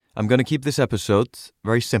I'm going to keep this episode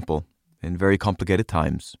very simple in very complicated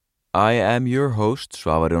times. I am your host,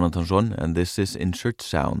 Svavar Jónatansson, and this is Insert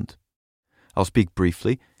Sound. I'll speak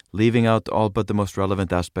briefly, leaving out all but the most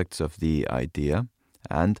relevant aspects of the idea,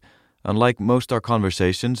 and, unlike most our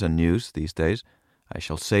conversations and news these days, I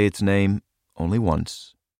shall say its name only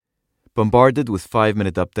once. Bombarded with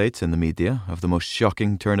 5-minute updates in the media of the most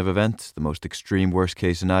shocking turn of events, the most extreme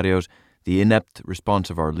worst-case scenarios, the inept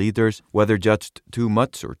response of our leaders, whether judged too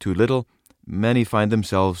much or too little, many find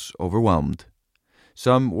themselves overwhelmed.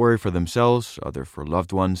 Some worry for themselves, others for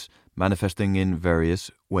loved ones, manifesting in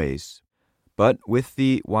various ways. But with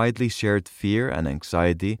the widely shared fear and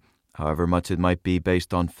anxiety, however much it might be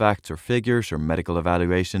based on facts or figures or medical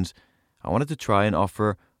evaluations, I wanted to try and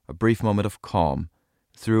offer a brief moment of calm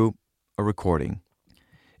through a recording.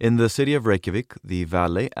 In the city of Reykjavik, the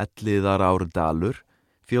valley Elliðaárdalur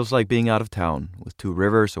feels like being out of town, with 2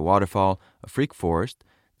 rivers, a waterfall, a freak forest,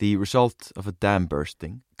 the result of a dam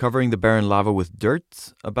bursting, covering the barren lava with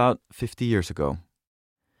dirt about 50 years ago.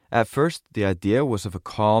 At first, the idea was of a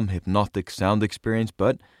calm, hypnotic sound experience,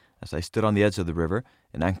 but as I stood on the edge of the river,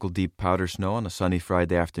 in ankle-deep powder snow on a sunny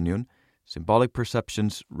Friday afternoon, symbolic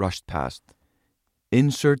perceptions rushed past.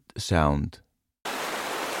 Insert sound.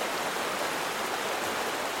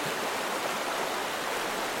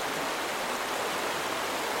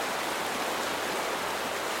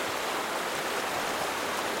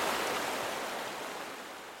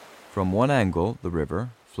 From one angle, the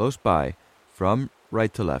river flows by, from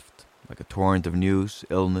right to left, like a torrent of news,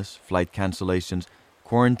 illness, flight cancellations,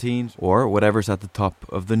 quarantines, or whatever's at the top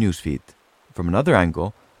of the newsfeed. From another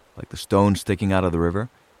angle, like the stones sticking out of the river,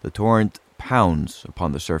 the torrent pounds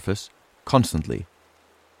upon the surface constantly.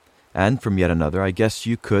 And from yet another, I guess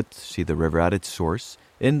you could see the river at its source,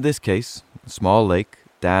 in this case, a small lake,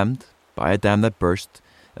 dammed by a dam that burst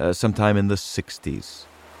sometime in the 60s.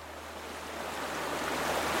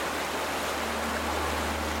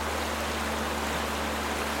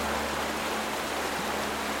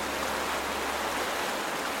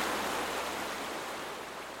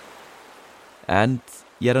 And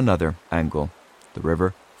yet another angle, the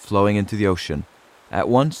river flowing into the ocean, at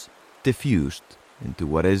once diffused into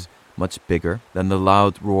what is much bigger than the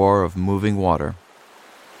loud roar of moving water.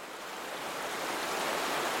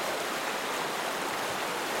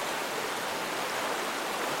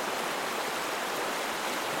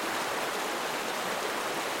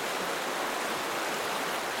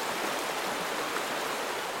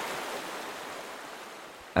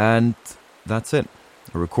 And that's it.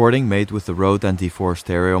 A recording made with the Rode NT4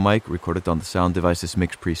 stereo mic recorded on the Sound Devices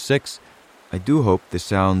MixPre 6. I do hope this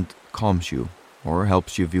sound calms you or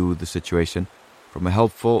helps you view the situation from a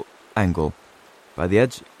helpful angle by the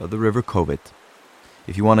edge of the river Covid.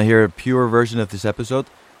 If you want to hear a pure version of this episode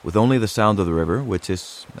with only the sound of the river, which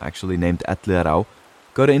is actually named Elliðaá,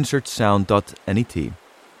 go to insertsound.net.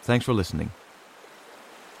 Thanks for listening.